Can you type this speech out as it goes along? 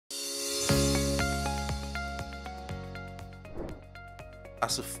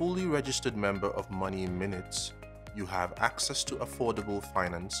As a fully registered member of Money in Minutes, you have access to affordable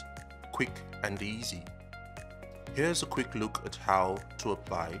finance, quick and easy. Here's a quick look at how to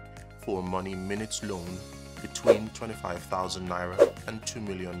apply for a Money in Minutes loan between 25,000 Naira and 2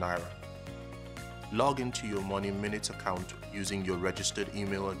 million Naira. Log into your Money in Minutes account using your registered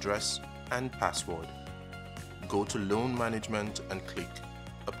email address and password. Go to Loan Management and click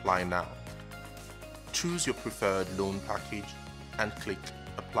Apply Now. Choose your preferred loan package and click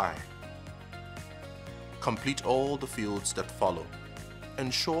Apply. Complete all the fields that follow.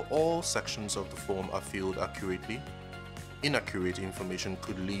 Ensure all sections of the form are filled accurately. Inaccurate information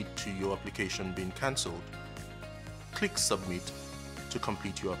could lead to your application being cancelled. Click Submit to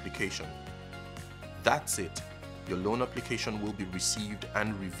complete your application. That's it. Your loan application will be received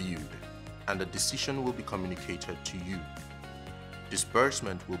and reviewed, and a decision will be communicated to you.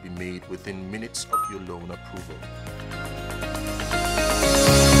 Disbursement will be made within minutes of your loan approval.